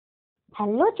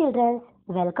Hello children,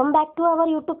 welcome back to our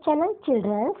YouTube channel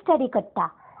Children Study Katta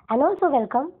and also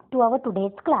welcome to our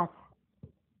today's class.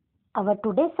 Our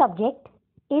today's subject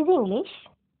is English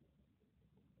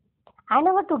and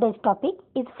our today's topic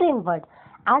is frame word.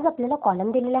 आज आपल्याला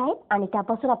column दिलेले आहेत आणि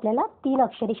त्यापासून आपल्याला 3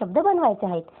 अक्षरी शब्द बनवायचे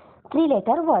आहेत. 3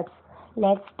 letter words.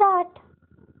 Let's start.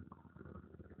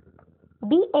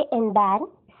 BAN ban,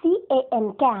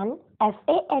 CAN can,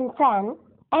 FAN fan,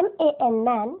 MAN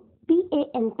man,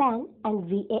 PAN pan and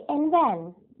VAN van.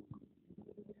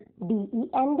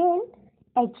 DEN den,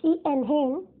 HEN hen,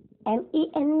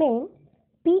 MEN men,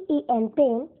 PEN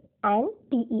pen and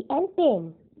TEN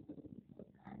pen.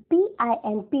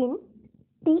 PIN pin,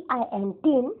 TIN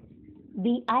tin,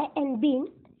 VIN bin,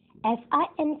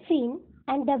 FIN fin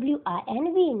and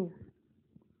WIN win.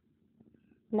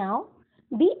 Now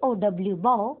BOW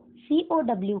bow,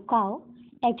 COW cow,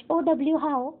 HOW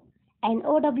how,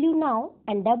 NOW now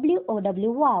and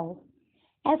WOW wow.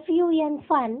 FUN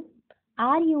fun,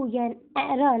 RUN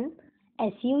run,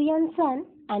 SUN sun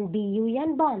and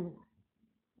BUN bun.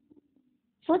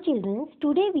 So children,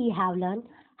 today we have learned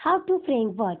how to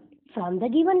frame word from the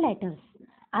given letters.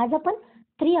 आज आपण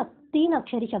 3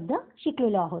 अक्षरी शब्द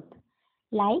शिकलेलो आहोत.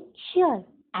 Like, share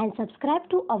and subscribe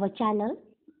to our channel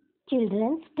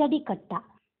Children Study Katta.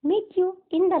 Meet you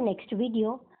in the next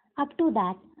video. Up to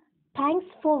that, thanks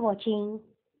for watching.